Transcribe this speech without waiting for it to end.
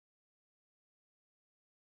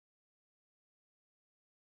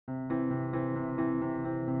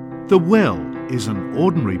The well is an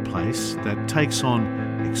ordinary place that takes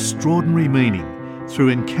on extraordinary meaning through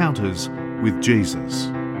encounters with Jesus.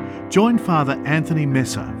 Join Father Anthony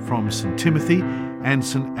Messeh from St. Timothy and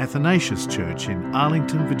St. Athanasius Church in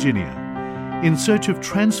Arlington, Virginia, in search of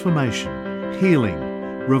transformation, healing,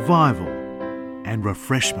 revival, and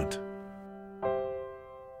refreshment.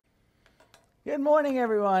 Good morning,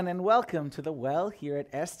 everyone, and welcome to The Well here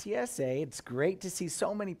at STSA. It's great to see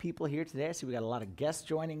so many people here today. I see we got a lot of guests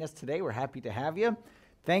joining us today. We're happy to have you.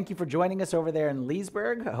 Thank you for joining us over there in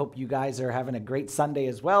Leesburg. I hope you guys are having a great Sunday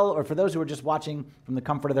as well, or for those who are just watching from the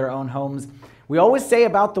comfort of their own homes. We always say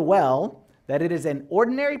about The Well that it is an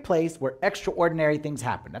ordinary place where extraordinary things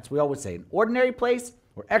happen. That's what we always say, an ordinary place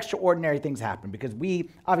where extraordinary things happen, because we're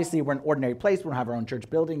an ordinary place. We don't have our own church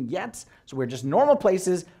building yet, so we're just normal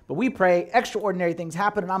places, but we pray extraordinary things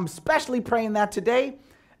happen, and I'm especially praying that today,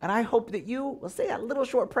 and I hope that you will say that little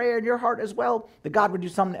short prayer in your heart as well, that God would do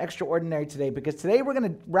something extraordinary today, because today we're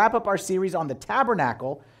going to wrap up our series on the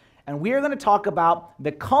Tabernacle, and we are going to talk about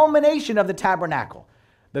the culmination of the Tabernacle,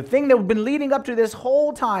 the thing that we've been leading up to this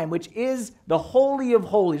whole time, which is the Holy of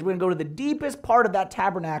Holies. We're going to go to the deepest part of that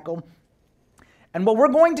Tabernacle. And what we're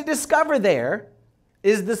going to discover there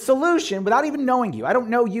is the solution without even knowing you. I don't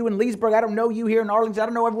know you in Leesburg. I don't know you here in Arlington. I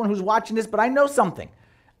don't know everyone who's watching this, but I know something.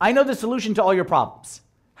 I know the solution to all your problems.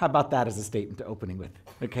 How about that as a statement to opening with,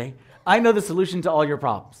 okay? I know the solution to all your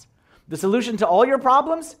problems. The solution to all your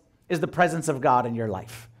problems is the presence of God in your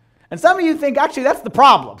life. And some of you think, actually, that's the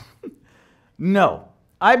problem. No.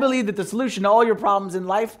 I believe that the solution to all your problems in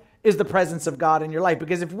life is the presence of God in your life.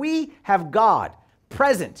 Because if we have God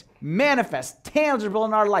present, manifest, tangible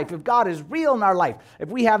in our life, if God is real in our life, if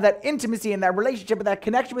we have that intimacy and that relationship and that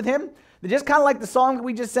connection with Him, then just kind of like the song that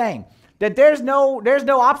we just sang, that there's no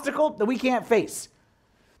obstacle that we can't face.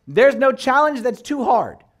 There's no challenge that's too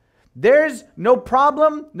hard. There's no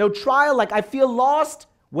problem, no trial. Like, I feel lost.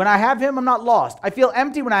 When I have Him, I'm not lost. I feel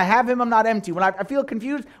empty. When I have Him, I'm not empty. When I feel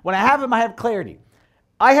confused, when I have Him, I have clarity.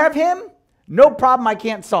 I have Him, no problem I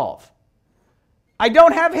can't solve. I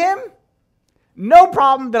don't have Him, no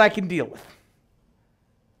problem that I can deal with.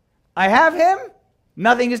 I have Him,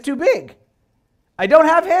 nothing is too big. I don't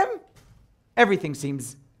have Him, everything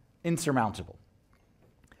seems insurmountable.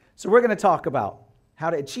 So we're going to talk about how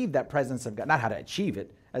to achieve that presence of God. Not how to achieve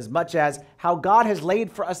it, as much as how God has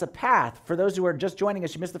laid for us a path. For those who are just joining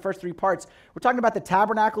us, you missed the first three parts. We're talking about the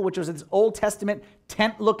tabernacle, which was this Old Testament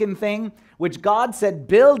tent-looking thing, which God said,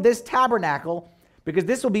 build this tabernacle, because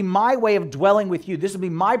this will be my way of dwelling with you. This will be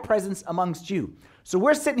my presence amongst you. So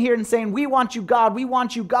we're sitting here and saying, we want you, God, we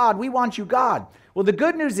want you, God, we want you, God. Well, the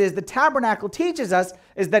good news is the tabernacle teaches us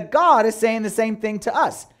is that God is saying the same thing to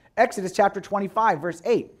us. Exodus chapter 25, verse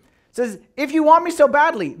 8 says, if you want me so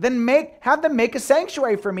badly, then have them make a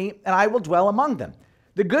sanctuary for me, and I will dwell among them.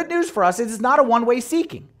 The good news for us is it's not a one-way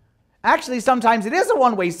seeking. Actually, sometimes it is a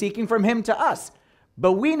one-way seeking from Him to us.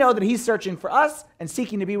 But we know that He's searching for us and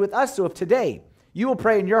seeking to be with us. So if today you will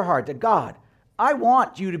pray in your heart that, God, I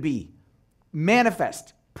want you to be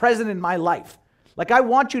manifest, present in my life. Like, I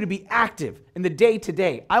want you to be active in the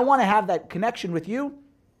day-to-day. I want to have that connection with you.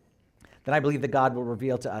 Then I believe that God will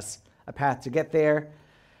reveal to us a path to get there.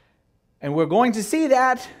 And we're going to see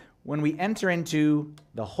that when we enter into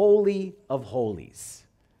the Holy of Holies.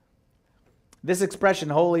 This expression,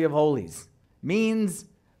 Holy of Holies, means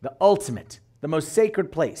the ultimate, the most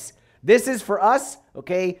sacred place. This is for us,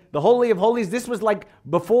 okay, the Holy of Holies. This was like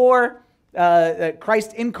before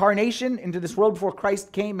Christ's incarnation into this world, before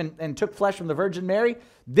Christ came and took flesh from the Virgin Mary.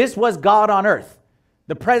 This was God on earth,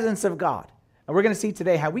 the presence of God. And we're going to see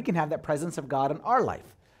today how we can have that presence of God in our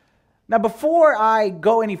life. Now, before I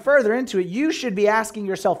go any further into it, you should be asking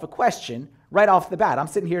yourself a question right off the bat. I'm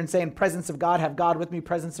sitting here and saying, presence of God, have God with me,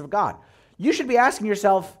 presence of God. You should be asking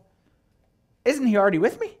yourself, isn't He already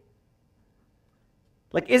with me?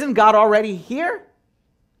 Like, isn't God already here?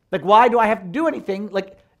 Like, why do I have to do anything?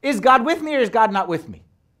 Like, is God with me or is God not with me?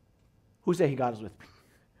 Who say God is with me?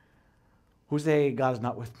 Who say God is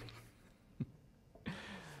not with me?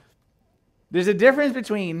 There's a difference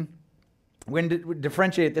between, we're going to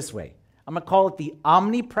differentiate it this way. I'm going to call it the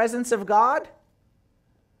omnipresence of God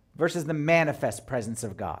versus the manifest presence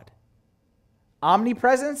of God.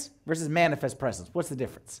 Omnipresence versus manifest presence. What's the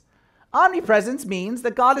difference? Omnipresence means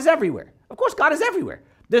that God is everywhere. Of course, God is everywhere.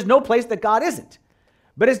 There's no place that God isn't.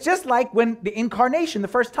 But it's just like when the incarnation, the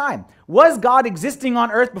first time. Was God existing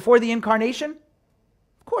on earth before the incarnation?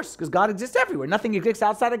 Of course, because God exists everywhere. Nothing exists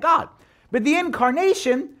outside of God. But the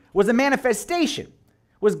incarnation was a manifestation.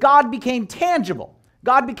 Was God became tangible.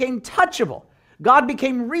 God became touchable. God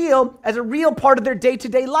became real as a real part of their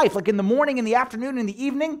day-to-day life, like in the morning, in the afternoon, in the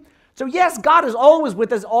evening. So yes, God is always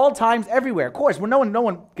with us all times, everywhere. Of course, no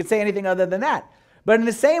one could say anything other than that. But in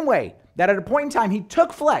the same way that at a point in time he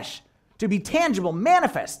took flesh to be tangible,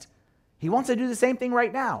 manifest, he wants to do the same thing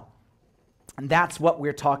right now. And that's what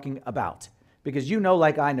we're talking about. Because you know,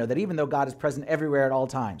 like I know, that even though God is present everywhere at all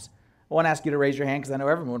times, I want to ask you to raise your hand because I know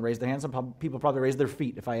everyone raised their hand. Some people probably raise their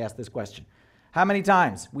feet if I ask this question. How many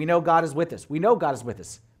times we know God is with us? We know God is with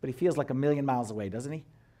us, but he feels like a million miles away, doesn't he?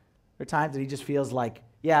 There are times that he just feels like,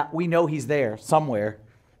 yeah, we know he's there somewhere.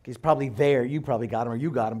 He's probably there. You probably got him or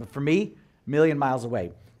you got him. But for me, a million miles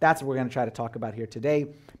away. That's what we're going to try to talk about here today.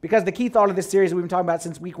 Because the key thought of this series we've been talking about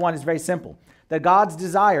since week 1 is very simple. That God's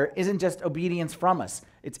desire isn't just obedience from us.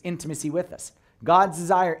 It's intimacy with us. God's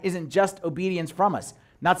desire isn't just obedience from us.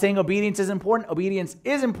 Not saying obedience is important. Obedience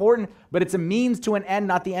is important, but it's a means to an end,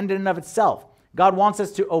 not the end in and of itself. God wants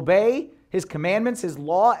us to obey his commandments, his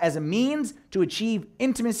law, as a means to achieve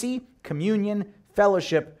intimacy, communion,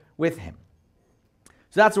 fellowship with him.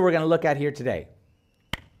 So that's what we're going to look at here today.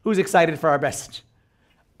 Who's excited for our message?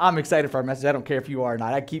 I'm excited for our message. I don't care if you are or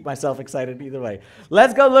not. I keep myself excited either way.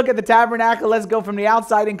 Let's go look at the tabernacle. Let's go from the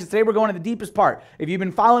outside in because today we're going to the deepest part. If you've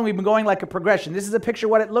been following, we've been going like a progression. This is a picture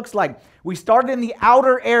of what it looks like. We started in the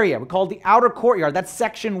outer area. We call it the outer courtyard. That's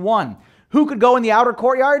section 1. Who could go in the outer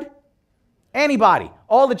courtyard? Anybody.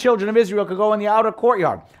 All the children of Israel could go in the outer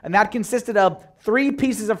courtyard. And that consisted of 3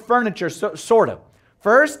 pieces of furniture, sort of.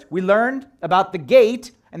 First, we learned about the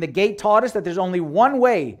gate. And the gate taught us that there's only one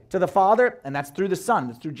way to the Father, and that's through the Son.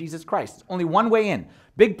 That's through Jesus Christ. Only one way in.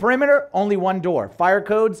 Big perimeter, only one door. Fire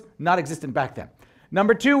codes, not existent back then.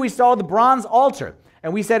 Number 2, we saw the bronze altar.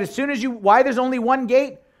 And we said why there's only one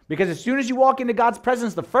gate? Because as soon as you walk into God's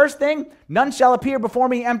presence, the first thing, none shall appear before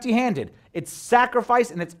me empty-handed. It's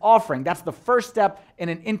sacrifice and it's offering. That's the first step in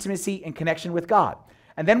an intimacy and connection with God.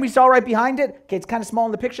 And then we saw right behind it, okay, it's kind of small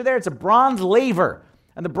in the picture there, it's a bronze laver.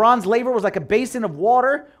 And the bronze laver was like a basin of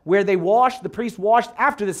water where the priest washed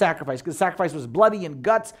after the sacrifice, because the sacrifice was bloody and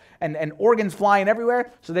guts and organs flying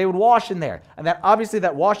everywhere, so they would wash in there. And that obviously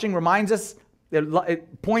that washing reminds us,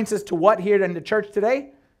 it points us to what here in the church today?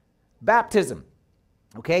 Baptism.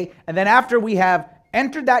 Okay? And then after we have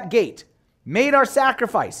entered that gate, made our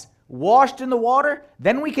sacrifice, washed in the water,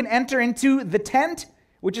 then we can enter into the tent,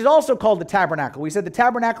 which is also called the tabernacle. We said the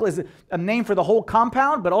tabernacle is a name for the whole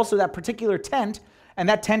compound, but also that particular tent. And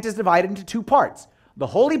that tent is divided into 2 parts. The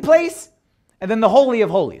holy place and then the Holy of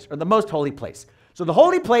Holies, or the most holy place. So the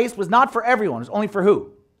holy place was not for everyone. It was only for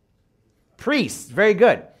who? Priests. Very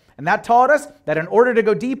good. And that taught us that in order to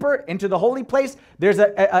go deeper into the holy place, there's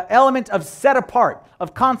an element of set apart,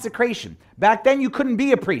 of consecration. Back then, you couldn't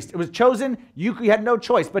be a priest. It was chosen. You had no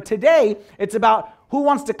choice. But today, it's about who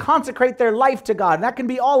wants to consecrate their life to God. And that can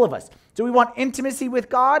be all of us. So we want intimacy with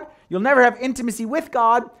God. You'll never have intimacy with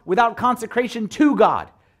God without consecration to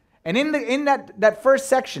God. And in that first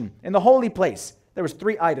section, in the holy place, there was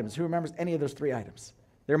 3 items. Who remembers any of those 3 items?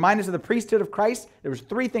 They remind us of the priesthood of Christ. There was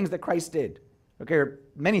 3 things that Christ did. Okay, or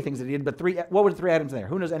many things that he did, but 3. What were the 3 items there?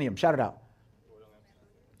 Who knows any of them? Shout it out.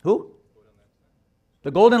 Who?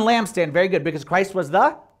 The golden lampstand. Very good, because Christ was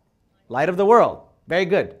the light of the world. Very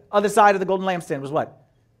good. Other side of the golden lampstand was what?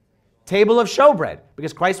 Table of showbread,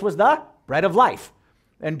 because Christ was the bread of life.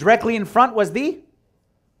 And directly in front was the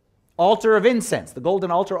altar of incense, the golden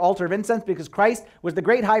altar of incense, because Christ was the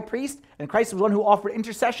great high priest, and Christ was one who offered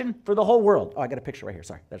intercession for the whole world. Oh, I got a picture right here.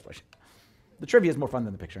 Sorry. That's what the trivia is more fun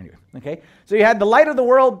than the picture anyway. Okay? So you had the light of the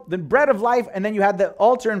world, the bread of life, and then you had the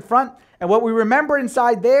altar in front. And what we remember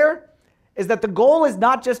inside there is that the goal is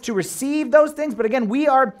not just to receive those things, but again, we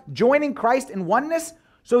are joining Christ in oneness,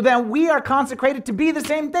 so then we are consecrated to be the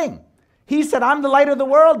same thing. He said, I'm the light of the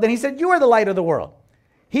world. Then he said, you are the light of the world.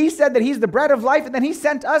 He said that he's the bread of life, and then he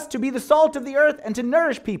sent us to be the salt of the earth and to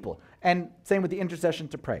nourish people. And same with the intercession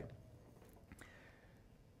to pray.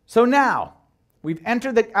 So now, we've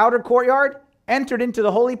entered the outer courtyard, entered into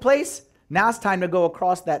the holy place. Now it's time to go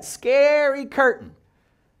across that scary curtain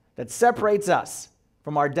that separates us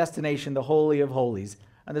from our destination, the Holy of Holies.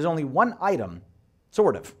 And there's only one item,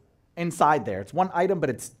 sort of, inside there. It's one item, but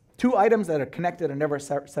it's 2 items that are connected and never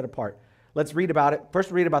set apart. Let's read about it.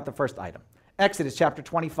 First, read about the first item. Exodus chapter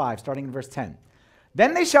 25, starting in verse 10.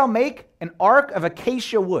 Then they shall make an ark of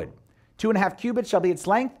acacia wood. 2.5 cubits shall be its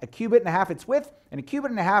length, 1.5 cubits its width, and 1.5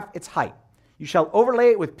 cubits its height. You shall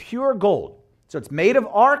overlay it with pure gold. So it's made of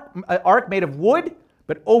ark made of wood,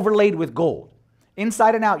 but overlaid with gold.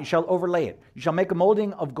 Inside and out you shall overlay it. You shall make a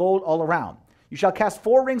molding of gold all around. You shall cast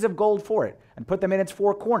 4 rings of gold for it, and put them in its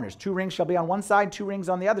 4 corners. 2 rings shall be on one side, 2 rings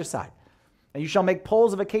on the other side. And you shall make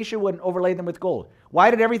poles of acacia wood and overlay them with gold.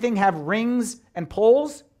 Why did everything have rings and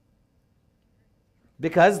poles?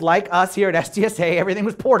 Because like us here at STSA, everything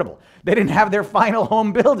was portable. They didn't have their final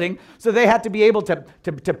home building, so they had to be able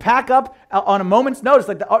to pack up on a moment's notice.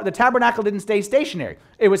 Like the tabernacle didn't stay stationary.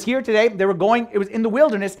 It was here today. It was in the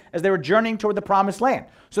wilderness as they were journeying toward the promised land.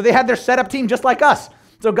 So they had their setup team just like us.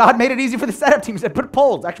 So God made it easy for the setup team. He said, put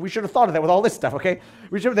poles. Actually, we should have thought of that with all this stuff, okay?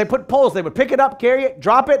 They put poles. They would pick it up, carry it,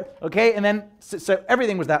 drop it, okay? And then, so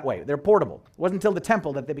everything was that way. They're portable. It wasn't until the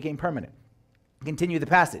temple that they became permanent. Continue the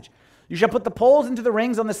passage. You shall put the poles into the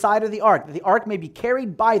rings on the side of the ark, that the ark may be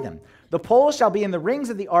carried by them. The poles shall be in the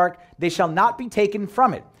rings of the ark. They shall not be taken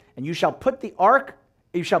from it. And you shall put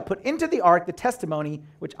into the ark the testimony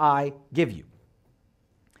which I give you.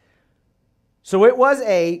 So it was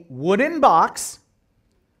a wooden box,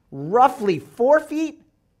 roughly 4 feet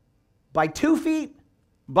by 2 feet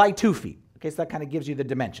by 2 feet. Okay, so that kind of gives you the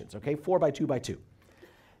dimensions, okay? 4 by 2 by 2.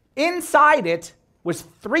 Inside it was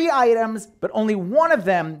 3 items, but only one of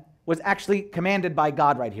them was actually commanded by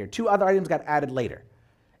God right here. 2 other items got added later.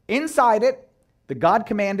 Inside it, the God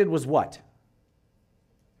commanded was what?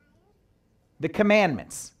 The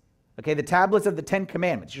commandments. Okay, the tablets of the 10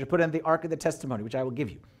 commandments. You should put in the ark of the testimony, which I will give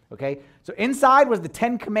you. Okay, so inside was the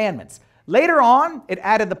 10 commandments. Later on, it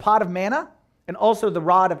added the pot of manna and also the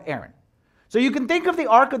rod of Aaron. So you can think of the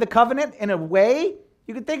Ark of the Covenant in a way,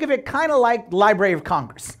 you can think of it kind of like the Library of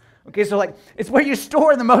Congress. Okay, so like it's where you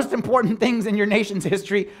store the most important things in your nation's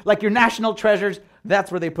history, like your national treasures.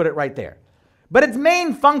 That's where they put it right there. But its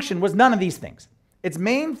main function was none of these things. Its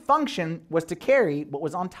main function was to carry what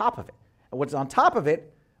was on top of it. And what's on top of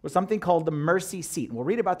it was something called the mercy seat. And we'll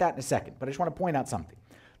read about that in a second, but I just want to point out something.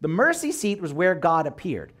 The mercy seat was where God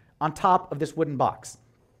appeared on top of this wooden box.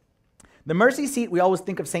 The mercy seat, we always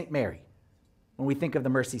think of St. Mary when we think of the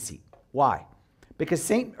mercy seat. Why? Because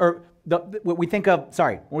when we think of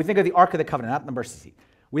the Ark of the Covenant, not the mercy seat,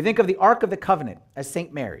 we think of the Ark of the Covenant as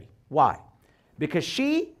St. Mary. Why? Because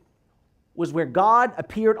she was where God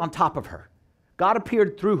appeared on top of her. God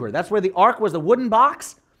appeared through her. That's where the Ark was, the wooden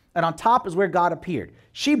box, and on top is where God appeared.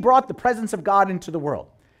 She brought the presence of God into the world.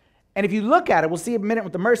 And if you look at it, we'll see in a minute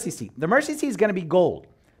with the mercy seat. The mercy seat is going to be gold.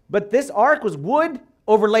 But this ark was wood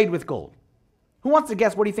overlaid with gold. Who wants to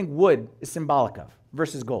guess what do you think wood is symbolic of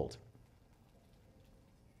versus gold?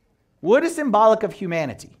 Wood is symbolic of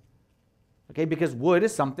humanity. Okay, because wood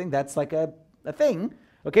is something that's like a thing.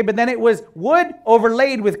 Okay, but then it was wood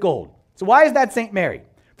overlaid with gold. So why is that St. Mary?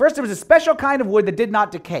 First, it was a special kind of wood that did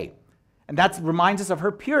not decay. And that reminds us of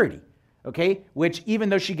her purity. Okay, which even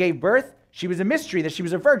though she gave birth, she was a mystery that she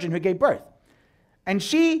was a virgin who gave birth. And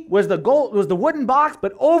she was the wooden box,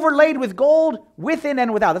 but overlaid with gold within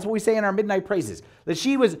and without. That's what we say in our midnight praises. That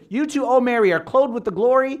she was, you too, O Mary, are clothed with the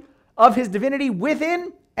glory of his divinity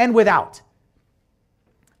within and without.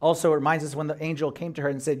 Also, it reminds us when the angel came to her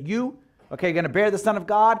and said, you, okay, you're going to bear the Son of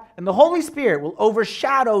God, and the Holy Spirit will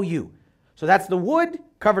overshadow you. So that's the wood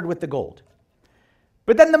covered with the gold.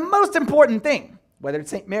 But then the most important thing, whether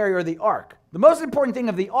it's St. Mary or the ark, the most important thing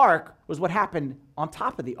of the ark was what happened on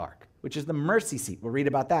top of the ark, which is the mercy seat. We'll read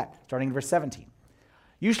about that starting in verse 17.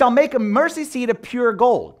 You shall make a mercy seat of pure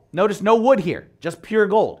gold. Notice no wood here, just pure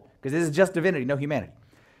gold, because this is just divinity, no humanity.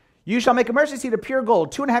 You shall make a mercy seat of pure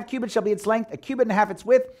gold. 2.5 cubits shall be its length, 1.5 cubits its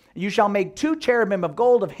width. You shall make 2 cherubim of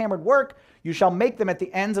gold of hammered work. You shall make them at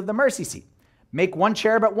the ends of the mercy seat. Make 1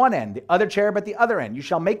 cherub at one end, the other cherub at the other end. You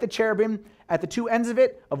shall make the cherubim at the 2 ends of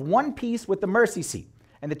it of one piece with the mercy seat.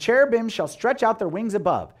 And the cherubim shall stretch out their wings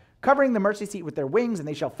above, covering the mercy seat with their wings, and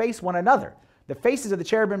they shall face one another. The faces of the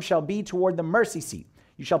cherubim shall be toward the mercy seat.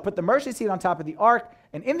 You shall put the mercy seat on top of the ark,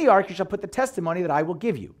 and in the ark you shall put the testimony that I will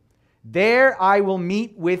give you. There I will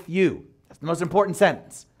meet with you. That's the most important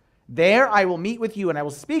sentence. There I will meet with you, and I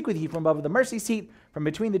will speak with you from above the mercy seat, from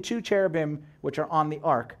between the 2 cherubim which are on the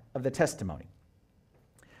ark of the testimony.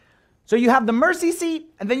 So you have the mercy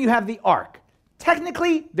seat, and then you have the ark.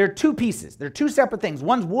 Technically, they're 2 pieces. They're 2 separate things.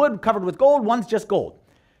 One's wood covered with gold, one's just gold.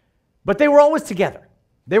 But they were always together.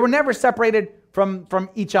 They were never separated from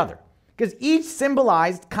each other, because each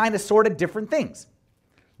symbolized kind of sort of different things.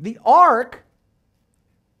 The ark,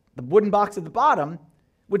 the wooden box at the bottom,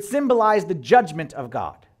 would symbolize the judgment of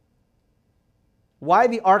God. Why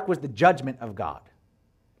the ark was the judgment of God?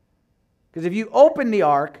 Because if you opened the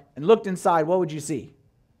ark and looked inside, what would you see?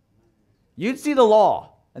 You'd see the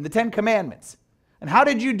law and the 10 commandments. And how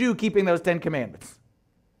did you do keeping those 10 commandments?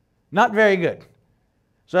 Not very good.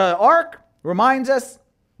 So the ark reminds us,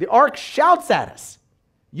 the ark shouts at us,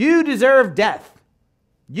 you deserve death.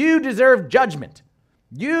 You deserve judgment.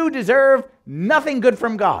 You deserve nothing good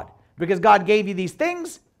from God, because God gave you these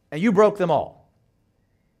things and you broke them all.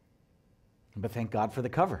 But thank God for the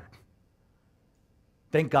cover.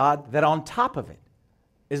 Thank God that on top of it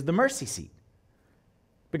is the mercy seat.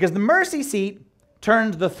 Because the mercy seat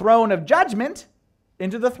turned the throne of judgment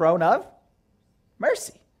into the throne of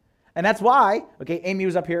mercy. And that's why, okay, Amy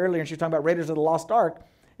was up here earlier and she was talking about Raiders of the Lost Ark,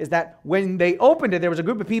 is that when they opened it, there was a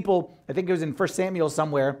group of people, I think it was in 1 Samuel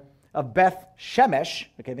somewhere, of Beth Shemesh,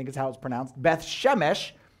 okay, I think it's how it's pronounced, Beth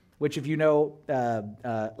Shemesh, which if you know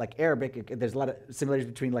like Arabic, there's a lot of similarities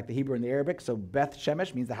between like the Hebrew and the Arabic. So Beth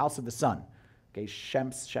Shemesh means the house of the sun. Okay,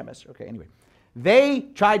 Shemesh, okay, anyway. They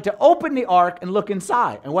tried to open the ark and look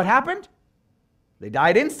inside. And what happened? They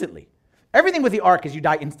died instantly. Everything with the ark is you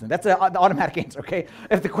die instantly. That's the automatic answer, okay?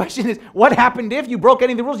 If the question is, what happened if you broke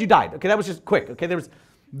any of the rules, you died. Okay, that was just quick, okay?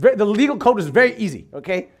 The legal code was very easy,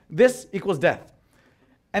 okay? This equals death.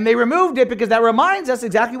 And they removed it because that reminds us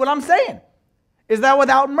exactly what I'm saying, is that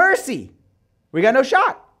without mercy, we got no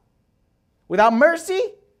shot. Without mercy,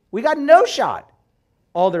 we got no shot.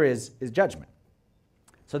 All there is judgment.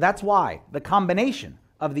 So that's why the combination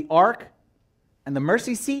of the ark and the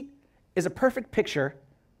mercy seat is a perfect picture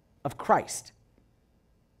of Christ.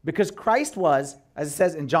 Because Christ was, as it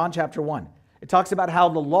says in John chapter 1, it talks about how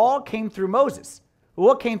the law came through Moses.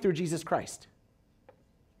 What came through Jesus Christ?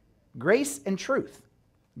 Grace and truth.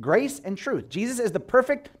 Grace and truth. Jesus is the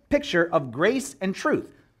perfect picture of grace and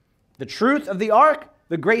truth. The truth of the ark,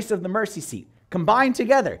 the grace of the mercy seat. Combined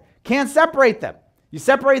together. Can't separate them. You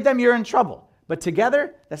separate them, you're in trouble. But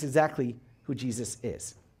together, that's exactly who Jesus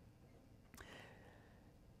is.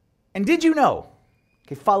 And did you know,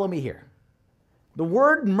 okay, follow me here. The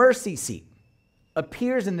word mercy seat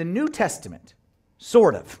appears in the New Testament,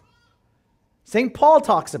 sort of. St. Paul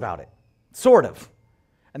talks about it, sort of.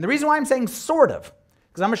 And the reason why I'm saying sort of,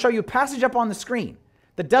 because I'm going to show you a passage up on the screen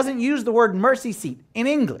that doesn't use the word mercy seat in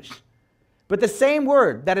English. But the same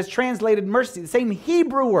word that is translated mercy, the same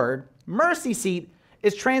Hebrew word, mercy seat,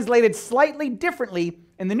 is translated slightly differently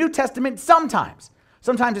in the New Testament sometimes.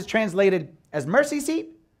 Sometimes it's translated as mercy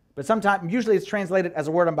seat, but sometimes, usually it's translated as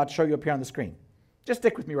a word I'm about to show you up here on the screen. Just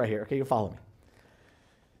stick with me right here, okay? You'll follow me.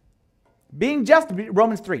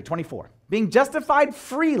 Romans 3:24. Being justified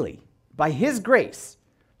freely by his grace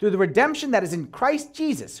through the redemption that is in Christ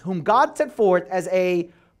Jesus, whom God set forth as a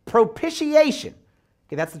propitiation.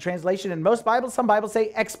 Okay, that's the translation in most Bibles. Some Bibles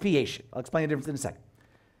say expiation. I'll explain the difference in a second.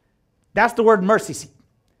 That's the word mercy seat.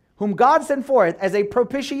 Whom God sent forth as a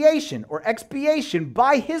propitiation or expiation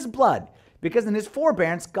by his blood, because in his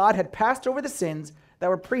forbearance God had passed over the sins that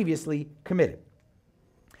were previously committed.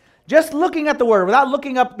 Just looking at the word, without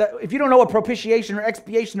looking up, if you don't know what propitiation or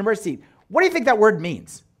expiation or mercy, what do you think that word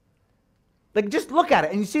means? Like, just look at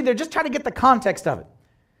it, and you see they're just trying to get the context of it.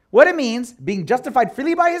 What it means, being justified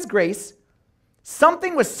freely by his grace,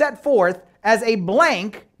 something was set forth as a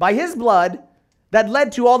blank by his blood that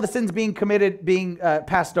led to all the sins being committed, being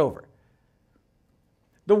passed over.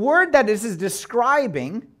 The word that this is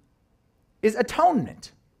describing is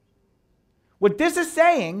atonement. What this is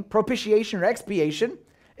saying, propitiation or expiation,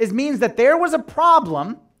 means that there was a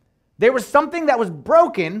problem, there was something that was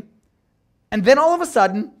broken, and then all of a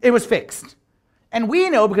sudden, it was fixed. And we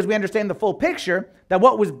know, because we understand the full picture, that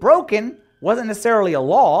what was broken wasn't necessarily a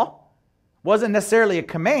law, wasn't necessarily a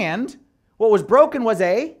command. What was broken was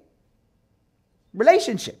a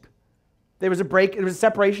relationship. There was a break, there was a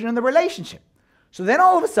separation in the relationship. So then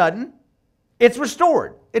all of a sudden, it's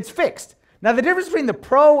restored, it's fixed. Now the difference between the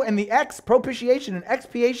pro and the ex, propitiation and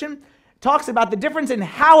expiation, talks about the difference in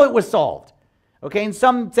how it was solved. Okay, and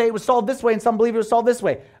some say it was solved this way, and some believe it was solved this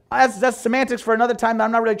way. That's semantics for another time that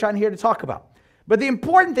I'm not really trying here to talk about. But the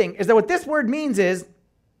important thing is that what this word means is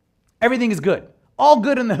everything is good. All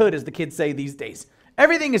good in the hood, as the kids say these days.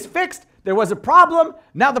 Everything is fixed. There was a problem.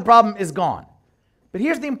 Now the problem is gone. But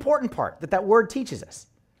here's the important part that word teaches us.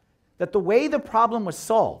 That the way the problem was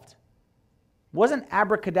solved wasn't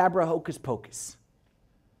abracadabra hocus pocus.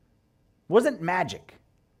 Wasn't magic.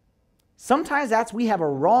 Sometimes we have a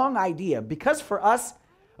wrong idea, because for us,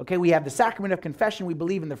 okay, we have the sacrament of confession, we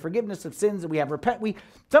believe in the forgiveness of sins, and we have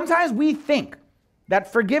sometimes we think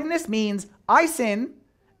that forgiveness means I sin,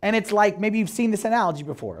 and it's like, maybe you've seen this analogy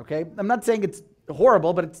before, okay? I'm not saying it's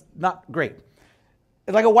horrible, but it's not great.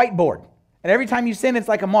 It's like a whiteboard, and every time you sin, it's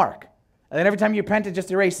like a mark, and then every time you repent, it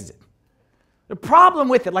just erases it. The problem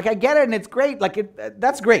with it, like I get it and it's great,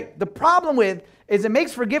 that's great. The problem with is it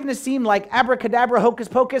makes forgiveness seem like abracadabra, hocus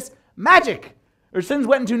pocus, magic, or sins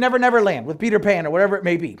went into Never Never Land with Peter Pan or whatever it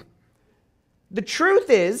may be. The truth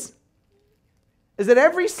is that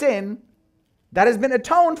every sin that has been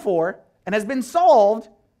atoned for and has been solved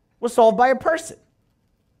was solved by a person.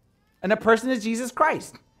 And the person is Jesus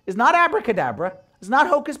Christ. It's not abracadabra. It's not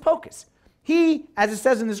hocus pocus. He, as it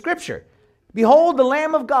says in the scripture, behold the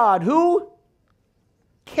Lamb of God who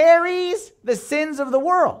carries the sins of the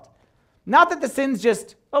world. Not that the sins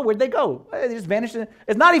just, oh, where'd they go? They just vanished.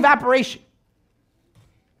 It's not evaporation.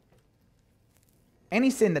 Any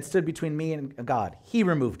sin that stood between me and God, he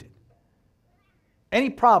removed it. Any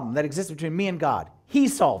problem that existed between me and God, he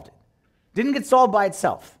solved it. Didn't get solved by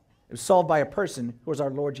itself. It was solved by a person who was our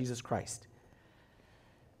Lord Jesus Christ.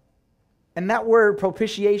 And that word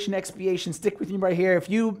propitiation, expiation, stick with me right here. If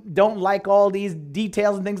you don't like all these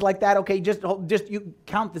details and things like that, okay, just you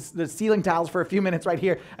count the ceiling tiles for a few minutes right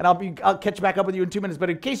here, and I'll catch back up with you in 2 minutes. But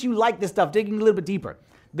in case you like this stuff, digging a little bit deeper,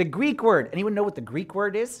 the Greek word, anyone know what the Greek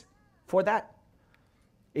word is for that?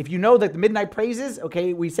 If you know that the midnight praises,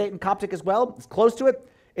 okay, we say it in Coptic as well, it's close to it.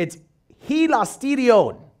 It's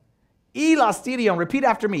hilasterion. Elasterion. Repeat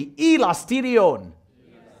after me. Elasterion.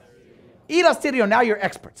 Elasterion. Now you're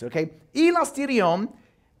experts, okay? Elasterion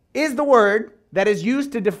is the word that is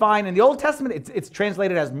used to define in the Old Testament. It's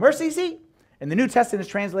translated as mercy seat. In the New Testament, it's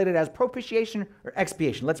translated as propitiation or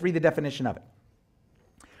expiation. Let's read the definition of it.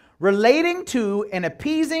 Relating to and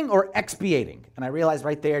appeasing or expiating. And I realized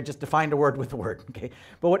right there, just defined a word with the word, okay?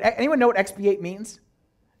 But anyone know what expiate means?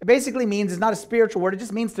 It basically means, it's not a spiritual word, it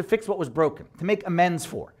just means to fix what was broken, to make amends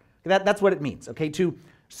for. That's what it means, okay? To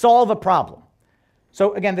solve a problem.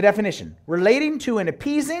 So again, the definition, relating to and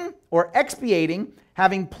appeasing or expiating,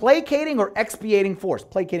 having placating or expiating force.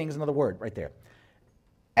 Placating is another word right there.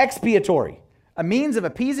 Expiatory, a means of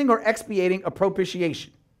appeasing or expiating a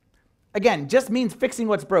propitiation. Again, just means fixing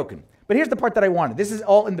what's broken. But here's the part that I wanted. This is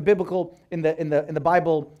all in the biblical, in the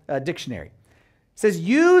Bible dictionary. It says,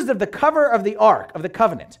 used of the cover of the ark of the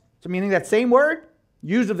covenant. So meaning that same word,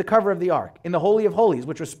 used of the cover of the ark in the Holy of Holies,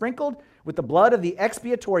 which was sprinkled with the blood of the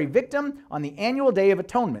expiatory victim on the annual day of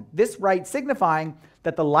atonement. This rite signifying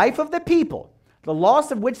that the life of the people, the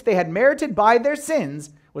loss of which they had merited by their sins,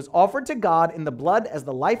 was offered to God in the blood as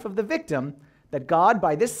the life of the victim, that God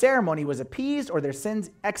by this ceremony was appeased or their sins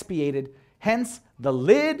expiated, hence the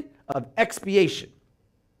lid of expiation.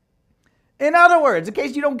 In other words, in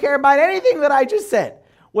case you don't care about anything that I just said,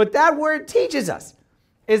 what that word teaches us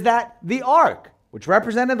is that the ark, which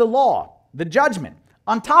represented the law, the judgment,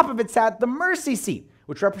 on top of it sat the mercy seat,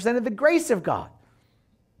 which represented the grace of God.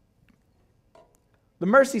 The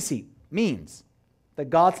mercy seat means that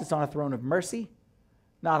God sits on a throne of mercy,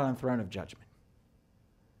 not on a throne of judgment.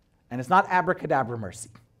 And it's not abracadabra mercy.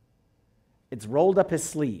 It's rolled up his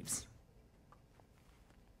sleeves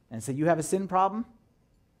and said, you have a sin problem?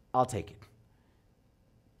 I'll take it.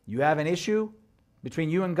 You have an issue between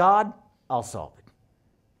you and God? I'll solve it.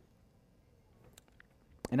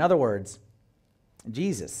 In other words,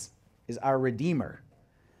 Jesus is our Redeemer.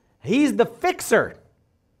 He's the fixer,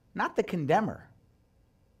 not the condemner.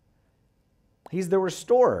 He's the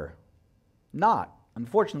restorer, not,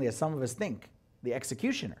 unfortunately, as some of us think, the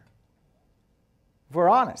executioner. If we're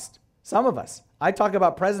honest, some of us, I talk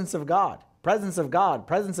about presence of God, presence of God,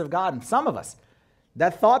 presence of God, and some of us,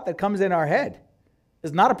 that thought that comes in our head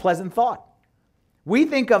is not a pleasant thought. We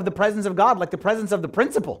think of the presence of God like the presence of the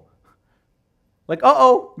principal. Like,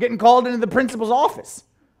 getting called into the principal's office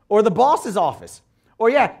or the boss's office. Or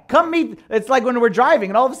yeah, come meet, it's like when we're driving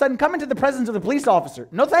and all of a sudden come into the presence of the police officer.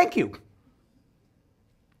 No, thank you.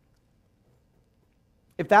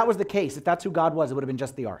 If that was the case, if that's who God was, it would have been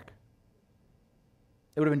just the ark.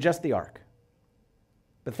 It would have been just the ark.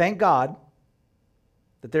 But thank God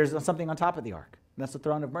that there's something on top of the ark, and that's the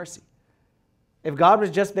throne of mercy. If God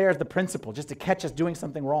was just there as the principal, just to catch us doing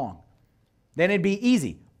something wrong, then it'd be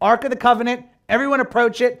easy. Ark of the covenant, everyone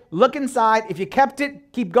approach it, look inside. If you kept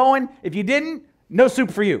it, keep going. If you didn't, no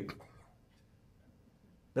soup for you.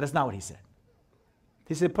 But that's not what he said.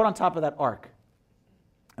 He said, put on top of that ark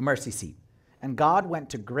a mercy seat. And God went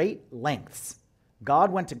to great lengths.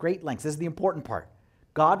 God went to great lengths. This is the important part.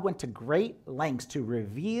 God went to great lengths to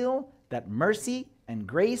reveal that mercy and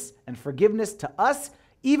grace and forgiveness to us,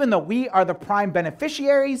 even though we are the prime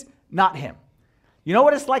beneficiaries, not him. You know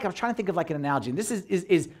what it's like? I was trying to think of like an analogy. And this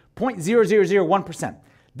is 0.0001%.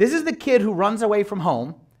 This is the kid who runs away from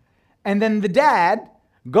home, and then the dad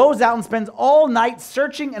goes out and spends all night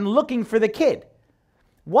searching and looking for the kid.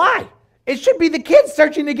 Why? It should be the kid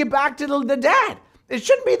searching to get back to the dad. It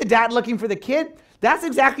shouldn't be the dad looking for the kid. That's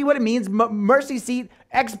exactly what it means. Mercy seat,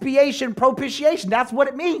 expiation, propitiation. That's what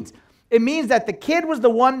it means. It means that the kid was the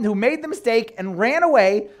one who made the mistake and ran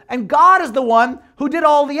away, and God is the one who did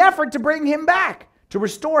all the effort to bring him back, to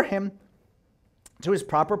restore him to his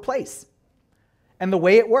proper place. And the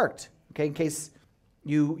way it worked, okay, in case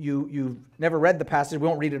you've never read the passage, we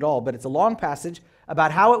won't read it all, but it's a long passage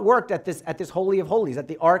about how it worked at this Holy of Holies, at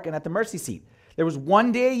the ark and at the mercy seat. There was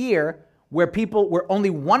one day a year where only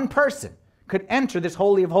one person could enter this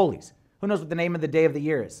Holy of Holies. Who knows what the name of the day of the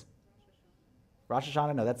year is? Rosh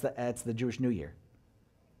Hashanah? No, that's the Jewish New Year.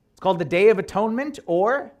 It's called the Day of Atonement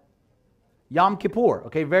or Yom Kippur.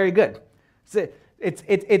 Okay, very good. So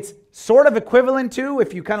it's sort of equivalent to,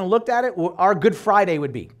 if you kind of looked at it, what our Good Friday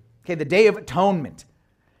would be. Okay, the Day of Atonement.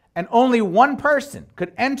 And only one person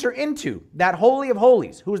could enter into that Holy of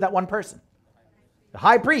Holies. Who was that one person? The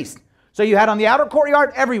high priest. So you had on the outer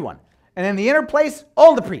courtyard, everyone. And in the inner place,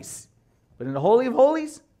 all the priests. But in the Holy of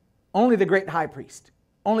Holies, only the great high priest.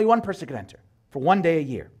 Only one person could enter for one day a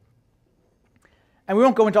year. And we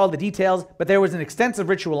won't go into all the details, but there was an extensive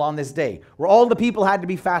ritual on this day where all the people had to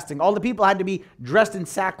be fasting. All the people had to be dressed in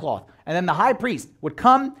sackcloth. And then the high priest would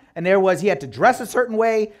come, and he had to dress a certain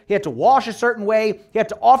way. He had to wash a certain way. He had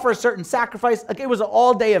to offer a certain sacrifice. Like, it was an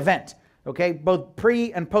all-day event, okay, both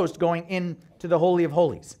pre and post going into the Holy of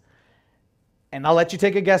Holies. And I'll let you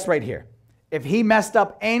take a guess right here. If he messed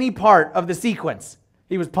up any part of the sequence,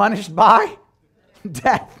 he was punished by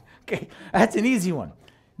death. Okay, that's an easy one.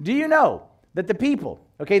 Do you know that the people,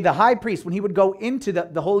 okay, the high priest, when he would go into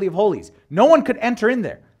the Holy of Holies, no one could enter in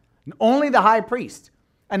there. Only the high priest.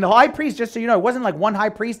 And the high priest, just so you know, it wasn't like one high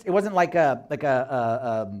priest. It wasn't like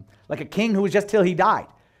a king who was just till he died.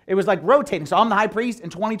 It was like rotating. So I'm the high priest in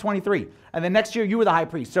 2023. And then next year you were the high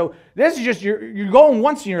priest. So this is just, you're going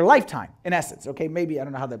once in your lifetime, in essence. Okay, maybe, I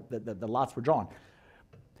don't know how the lots were drawn.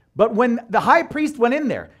 But when the high priest went in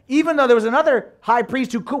there, even though there was another high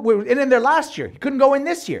priest who was in there last year, he couldn't go in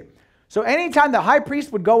this year. So anytime the high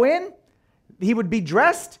priest would go in, he would be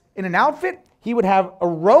dressed in an outfit. He would have a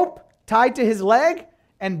rope tied to his leg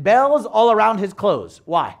and bells all around his clothes.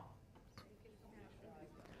 Why?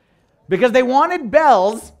 Because they wanted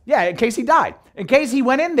bells, in case he died. In case he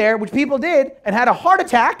went in there, which people did, and had a heart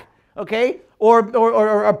attack, okay,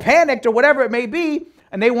 or panicked or whatever it may be,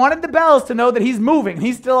 and they wanted the bells to know that he's moving,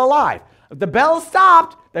 he's still alive. If the bells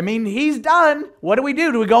stopped, that means he's done. What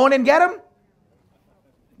do? Do we go in and get him?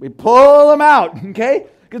 We pull him out, okay?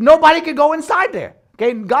 Because nobody could go inside there,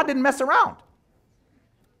 okay? God didn't mess around.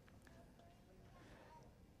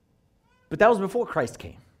 But that was before Christ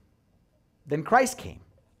came. Then Christ came,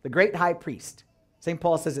 the great high priest. St.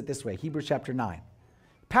 Paul says it this way, Hebrews chapter 9.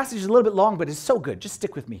 The passage is a little bit long, but it's so good. Just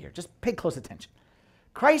stick with me here. Just pay close attention.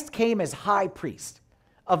 Christ came as high priest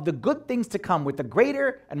of the good things to come with the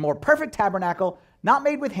greater and more perfect tabernacle, not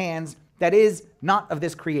made with hands, that is, not of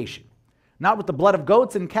this creation. Not with the blood of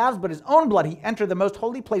goats and calves, but his own blood he entered the most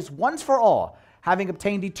holy place once for all, having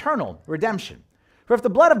obtained eternal redemption. For if the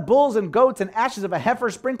blood of bulls and goats and ashes of a heifer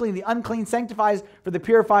sprinkling the unclean sanctifies for the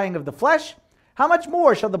purifying of the flesh, how much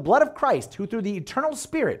more shall the blood of Christ, who through the eternal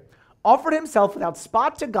Spirit offered himself without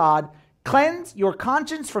spot to God, cleanse your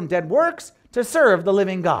conscience from dead works to serve the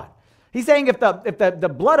living God? He's saying if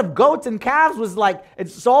the blood of goats and calves was like it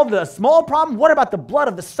solved a small problem, what about the blood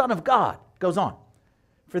of the Son of God? Goes on.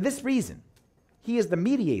 For this reason, he is the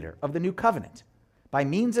mediator of the new covenant, by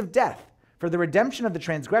means of death, for the redemption of the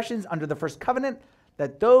transgressions under the first covenant,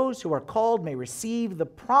 that those who are called may receive the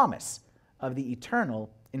promise of the eternal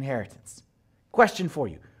inheritance. Question for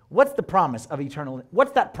you. What's the promise of eternal?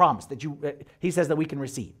 What's that promise that he says that we can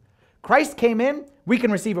receive? Christ came in, we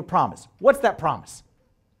can receive a promise. What's that promise?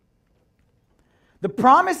 The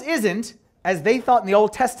promise isn't, as they thought in the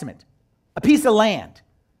Old Testament, a piece of land.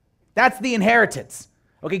 That's the inheritance.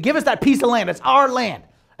 Okay, give us that piece of land. It's our land.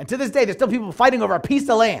 And to this day, there's still people fighting over a piece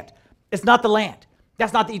of land. It's not the land.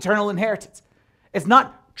 That's not the eternal inheritance. It's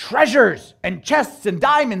not treasures and chests and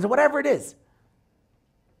diamonds and whatever it is.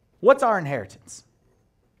 What's our inheritance?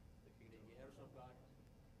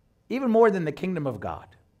 Even more than the kingdom of God.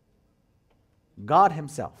 God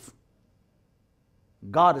himself.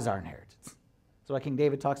 God is our inheritance. So like King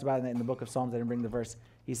David talks about in the book of Psalms, I didn't bring the verse.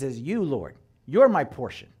 He says, you, Lord, you're my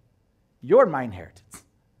portion. You're my inheritance.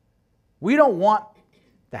 We don't want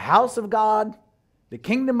the house of God, the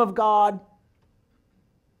kingdom of God.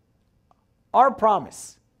 Our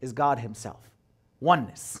promise is God himself.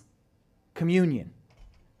 Oneness, communion,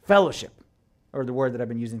 fellowship, or the word that I've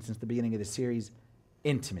been using since the beginning of the series,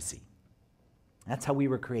 intimacy. That's how we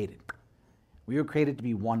were created. We were created to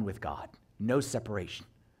be one with God. No separation.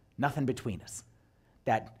 Nothing between us.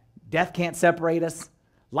 That death can't separate us.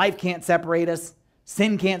 Life can't separate us.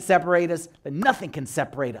 Sin can't separate us. That nothing can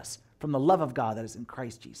separate us from the love of God that is in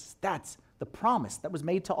Christ Jesus. That's the promise that was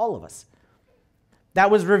made to all of us. That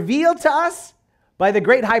was revealed to us by the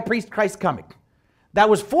great high priest Christ coming. That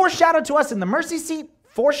was foreshadowed to us in the mercy seat,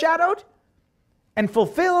 foreshadowed and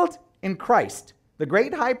fulfilled in Christ, the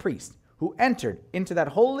great high priest who entered into that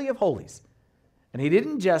Holy of Holies. And he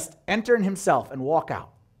didn't just enter in himself and walk out.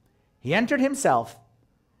 He entered himself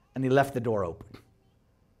and he left the door open.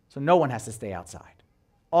 So no one has to stay outside.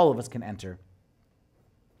 All of us can enter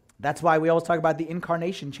That's why we always talk about the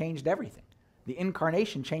incarnation changed everything. The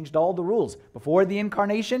incarnation changed all the rules. Before the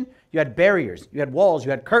incarnation, you had barriers, you had walls,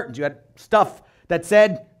 you had curtains, you had stuff that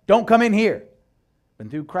said, don't come in here. But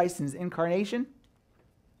through Christ and his incarnation,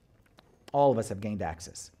 all of us have gained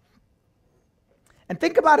access. And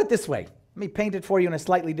think about it this way. Let me paint it for you in a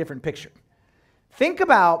slightly different picture. Think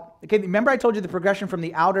about, okay, remember I told you the progression from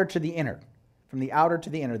the outer to the inner. From the outer to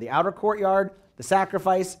the inner. The outer courtyard, the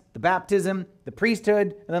sacrifice, the baptism, the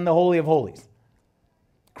priesthood, and then the Holy of Holies.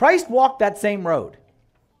 Christ walked that same road.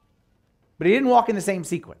 But he didn't walk in the same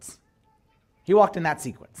sequence. He walked in that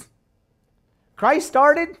sequence. Christ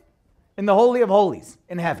started in the Holy of Holies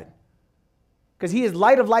in heaven. Because he is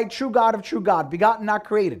light of light, true God of true God, begotten, not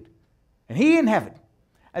created. And he in heaven.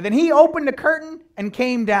 And then he opened the curtain and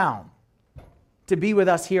came down to be with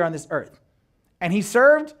us here on this earth. And he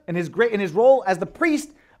served in his role as the priest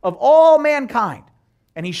of all mankind.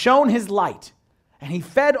 And he shone his light. And he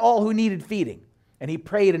fed all who needed feeding. And he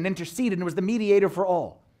prayed and interceded and was the mediator for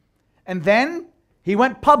all. And then he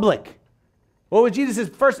went public. What was Jesus'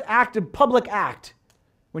 first public act?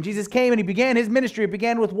 When Jesus came and he began his ministry, it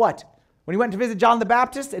began with what? When he went to visit John the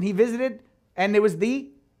Baptist and he visited, and it was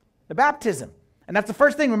the baptism. And that's the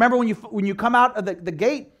first thing. Remember when you come out of the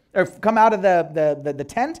gate, or come out of the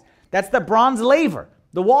tent, that's the bronze laver,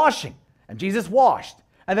 the washing. And Jesus washed.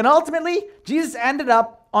 And then ultimately, Jesus ended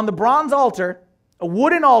up on the bronze altar, a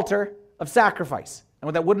wooden altar of sacrifice. And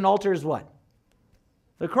what that wooden altar is what?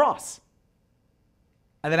 The cross.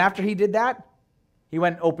 And then after he did that, he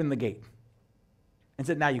went and opened the gate and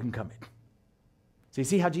said, now you can come in. So you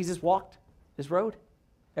see how Jesus walked this road?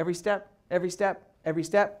 Every step, every step, every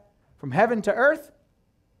step, from heaven to earth,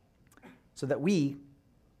 so that we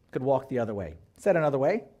could walk the other way. Said another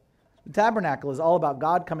way, the tabernacle is all about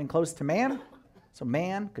God coming close to man, so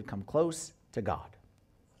man could come close to God.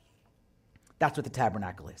 That's what the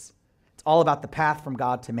tabernacle is. It's all about the path from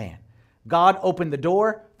God to man. God opened the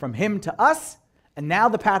door from him to us, and now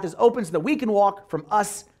the path is open so that we can walk from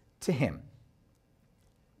us to him.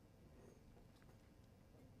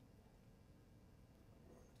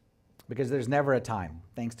 Because there's never a time,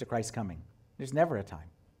 thanks to Christ's coming. There's never a time.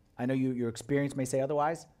 I know your experience may say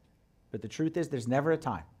otherwise, but the truth is there's never a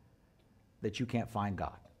time that you can't find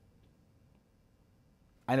God.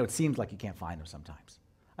 I know it seems like you can't find him sometimes.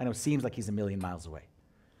 I know it seems like he's a million miles away.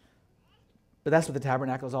 But that's what the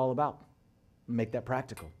tabernacle is all about. Make that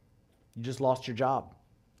practical. You just lost your job.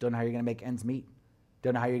 Don't know how you're going to make ends meet.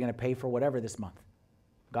 Don't know how you're going to pay for whatever this month.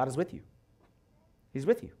 God is with you. He's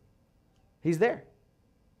with you. He's there.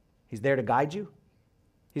 He's there to guide you.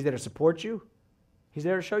 He's there to support you. He's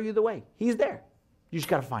there to show you the way. He's there. You just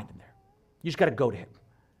got to find him there. You just got to go to him.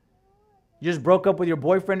 You just broke up with your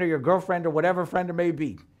boyfriend or your girlfriend or whatever friend it may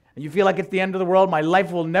be, and you feel like it's the end of the world, my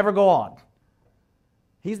life will never go on.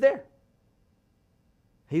 He's there.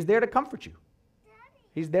 He's there to comfort you.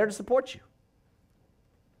 He's there to support you.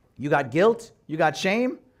 You got guilt, you got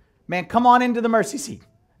shame, man, come on into the mercy seat.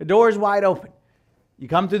 The door is wide open. You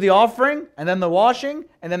come through the offering, and then the washing,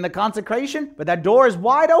 and then the consecration, but that door is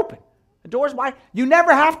wide open. The door is wide. You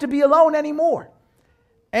never have to be alone anymore.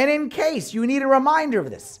 And in case you need a reminder of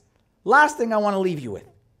this, last thing I want to leave you with.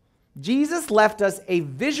 Jesus left us a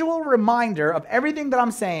visual reminder of everything that I'm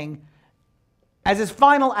saying as his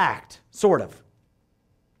final act, sort of,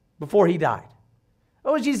 before he died.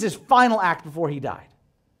 What was Jesus' final act before he died?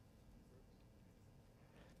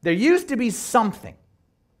 There used to be something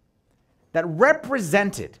that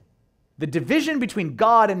represented the division between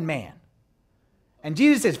God and man. And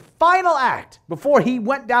Jesus' final act before he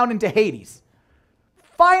went down into Hades,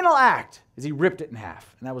 final act is he ripped it in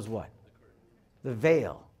half. And that was what? The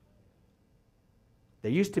veil.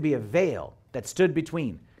 There used to be a veil that stood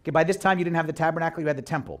between. Okay, by this time you didn't have the tabernacle, you had the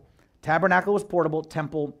temple. Tabernacle was portable,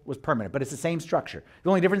 temple was permanent, but it's the same structure. The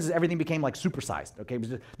only difference is everything became like supersized, okay?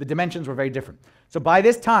 The dimensions were very different. So by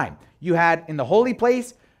this time, you had in the holy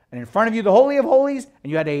place, and in front of you the Holy of Holies,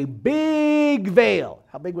 and you had a big veil.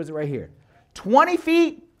 How big was it right here? 20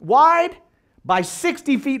 feet wide by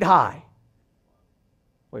 60 feet high.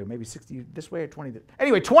 Wait, maybe 60 this way or 20 this.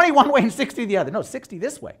 Anyway, 20 one way and 60 the other. No, 60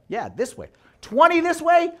 this way. Yeah, this way. 20 this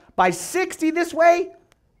way by 60 this way.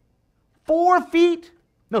 4 feet.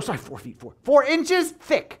 No, sorry, 4 feet. 4 inches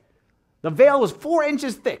thick. The veil was 4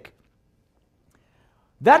 inches thick.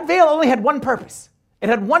 That veil only had one purpose. It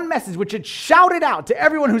had one message which it shouted out to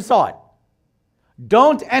everyone who saw it.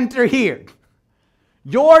 Don't enter here.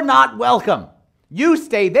 You're not welcome. You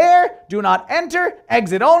stay there. Do not enter.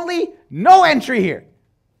 Exit only. No entry here.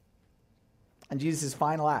 And Jesus'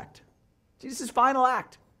 final act. Jesus' final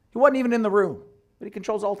act. He wasn't even in the room, but he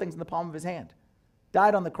controls all things in the palm of his hand.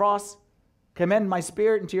 Died on the cross, commend my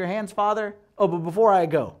spirit into your hands, Father. Oh, but before I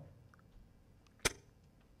go.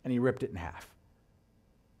 And he ripped it in half.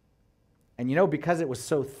 And because it was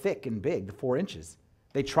so thick and big, the 4 inches,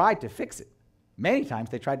 they tried to fix it. Many times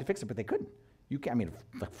they tried to fix it, but they couldn't.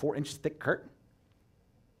 Like 4 inches thick curtain.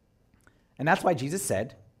 And that's why Jesus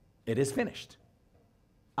said, it is finished.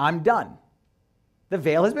 I'm done. The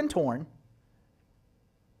veil has been torn.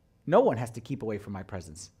 No one has to keep away from my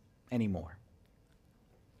presence anymore.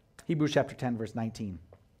 Hebrews chapter 10, verse 19.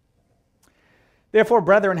 Therefore,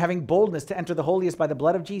 brethren, having boldness to enter the holiest by the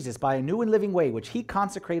blood of Jesus, by a new and living way, which he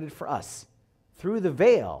consecrated for us, through the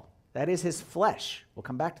veil, that is his flesh. We'll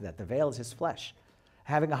come back to that. The veil is his flesh.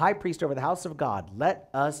 Having a high priest over the house of God, let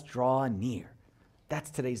us draw near. That's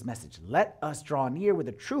today's message. Let us draw near with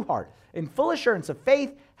a true heart, in full assurance of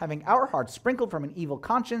faith, having our hearts sprinkled from an evil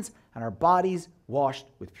conscience and our bodies washed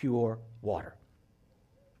with pure water.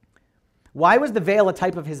 Why was the veil a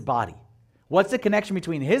type of his body? What's the connection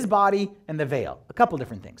between his body and the veil? A couple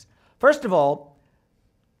different things. First of all,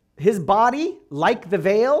 his body, like the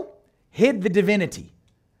veil, hid the divinity.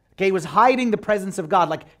 Okay, it was hiding the presence of God.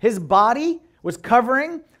 Like his body was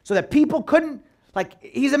covering so that people couldn't, like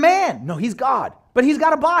he's a man. No, he's God. But he's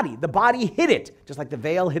got a body. The body hid it, just like the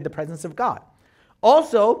veil hid the presence of God.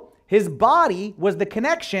 Also, his body was the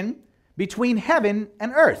connection between heaven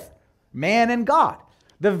and earth, man and God.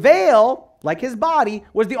 The veil, like his body,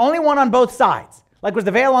 was the only one on both sides. Like was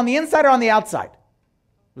the veil on the inside or on the outside?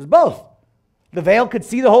 It was both. The veil could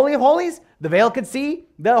see the Holy of Holies. The veil could see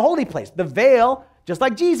the holy place. The veil, just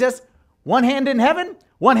like Jesus, one hand in heaven,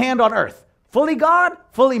 one hand on earth. Fully God,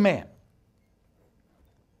 fully man.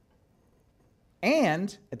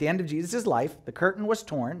 And at the end of Jesus' life, the curtain was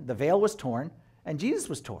torn, the veil was torn, and Jesus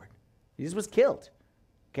was torn. Jesus was killed.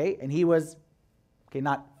 Okay? And he was,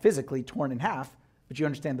 not physically torn in half, but you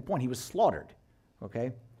understand the point. He was slaughtered.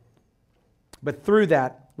 Okay? But through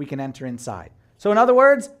that, we can enter inside. So in other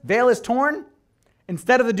words, veil is torn.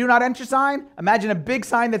 Instead of the do not enter sign, imagine a big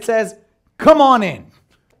sign that says, come on in.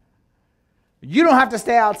 You don't have to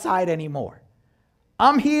stay outside anymore.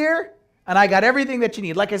 I'm here, and I got everything that you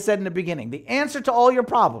need. Like I said in the beginning, the answer to all your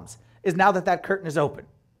problems is now that that curtain is open.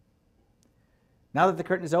 Now that the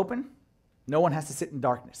curtain is open, no one has to sit in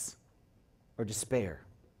darkness or despair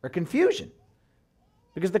or confusion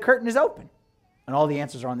because the curtain is open and all the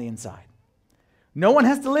answers are on the inside. No one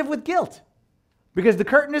has to live with guilt because the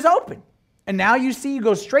curtain is open. And now you see, you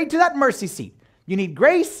go straight to that mercy seat. You need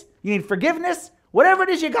grace, you need forgiveness, whatever it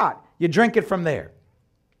is you got, you drink it from there.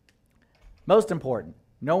 Most important,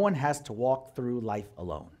 no one has to walk through life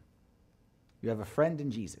alone. You have a friend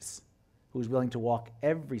in Jesus who's willing to walk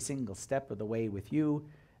every single step of the way with you.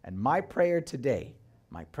 And my prayer today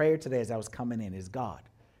as I was coming in is, God,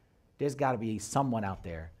 there's got to be someone out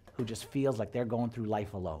there who just feels like they're going through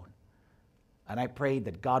life alone. And I prayed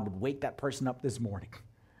that God would wake that person up this morning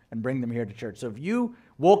and bring them here to church. So if you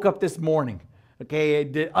woke up this morning,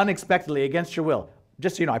 unexpectedly against your will,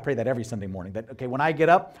 just so you know, I pray that every Sunday morning. That, when I get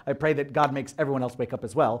up, I pray that God makes everyone else wake up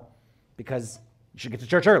as well, because you should get to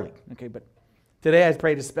church early. But today I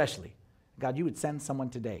prayed especially, God, you would send someone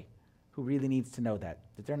today who really needs to know that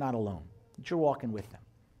they're not alone, that you're walking with them.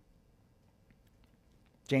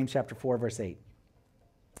 James chapter 4, verse 8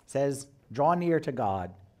 says, draw near to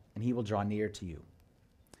God, and he will draw near to you.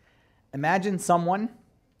 Imagine someone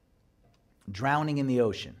drowning in the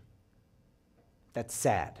ocean. That's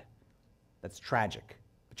sad. That's tragic.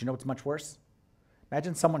 But you know what's much worse?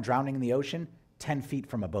 Imagine someone drowning in the ocean 10 feet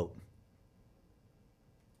from a boat.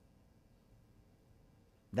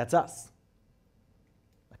 That's us.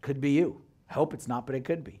 It could be you. I hope it's not, but it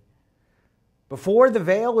could be. Before the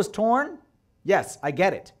veil was torn, yes, I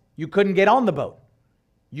get it. You couldn't get on the boat.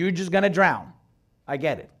 You're just going to drown. I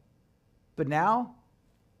get it. But now,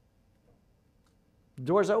 the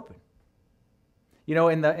door's open.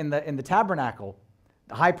 In the Tabernacle,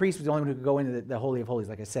 the high priest was the only one who could go into the Holy of Holies,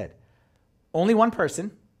 like I said. Only one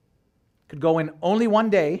person could go in only one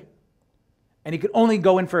day, and he could only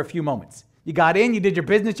go in for a few moments. You got in, you did your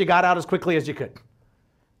business, you got out as quickly as you could.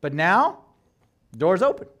 But now, the door's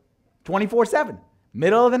open, 24/7,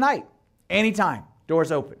 middle of the night, anytime,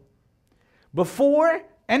 door's open. Before,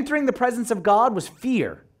 entering the presence of God was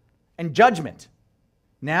fear and judgment.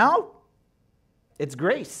 Now, it's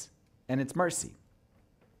grace and it's mercy.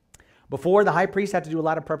 Before, the high priest had to do a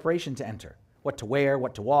lot of preparation to enter. What to wear,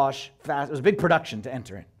 what to wash, fast. It was a big production to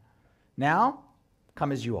enter in. Now,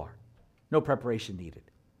 come as you are. No preparation needed.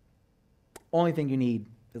 Only thing you need,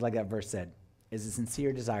 is like that verse said, is a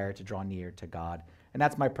sincere desire to draw near to God. And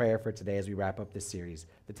that's my prayer for today as we wrap up this series.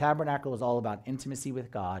 The Tabernacle is all about intimacy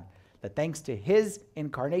with God. that thanks to his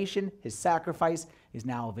incarnation, his sacrifice is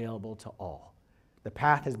now available to all. The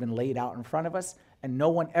path has been laid out in front of us, and no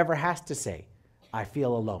one ever has to say, I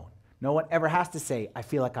feel alone. No one ever has to say, I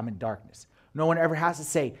feel like I'm in darkness. No one ever has to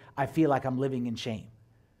say, I feel like I'm living in shame.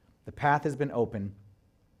 The path has been open,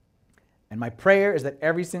 and my prayer is that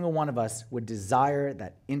every single one of us would desire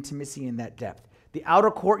that intimacy and that depth. The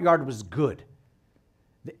outer courtyard was good.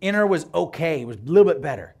 The inner was okay. It was a little bit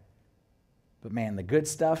better. But man, the good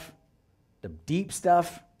stuff, the deep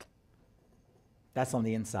stuff, that's on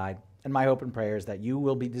the inside. And my hope and prayer is that you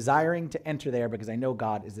will be desiring to enter there, because I know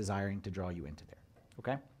God is desiring to draw you into there.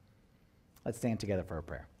 Okay? Let's stand together for a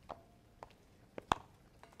prayer.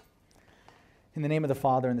 In the name of the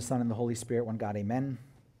Father, and the Son, and the Holy Spirit, one God, amen.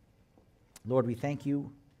 Lord, we thank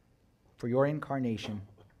you for your incarnation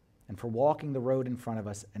and for walking the road in front of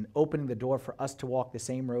us and opening the door for us to walk the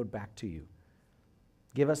same road back to you.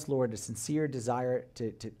 Give us, Lord, a sincere desire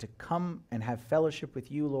to come and have fellowship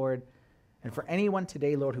with you, Lord. And for anyone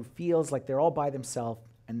today, Lord, who feels like they're all by themselves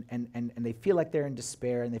and they feel like they're in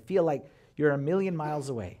despair and they feel like you're a million miles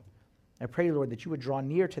away, I pray, Lord, that you would draw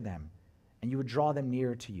near to them and you would draw them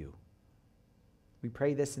nearer to you. We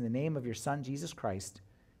pray this in the name of your Son, Jesus Christ,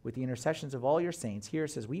 with the intercessions of all your saints. Here it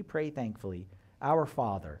says, we pray thankfully, Our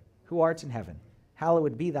Father, who art in heaven,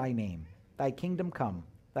 hallowed be thy name. Thy kingdom come,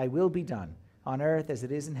 thy will be done, on earth as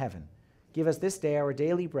it is in heaven. Give us this day our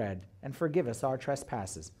daily bread, and forgive us our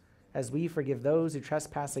trespasses, as we forgive those who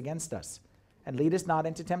trespass against us. And lead us not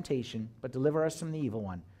into temptation, but deliver us from the evil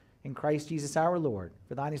one. In Christ Jesus our Lord,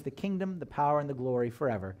 for thine is the kingdom, the power, and the glory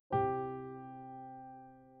forever.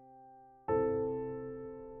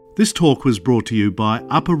 This talk was brought to you by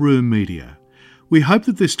Upper Room Media. We hope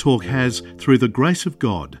that this talk has, through the grace of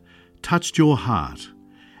God, touched your heart,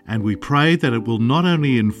 and we pray that it will not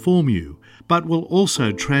only inform you, but will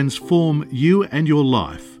also transform you and your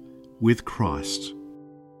life with Christ.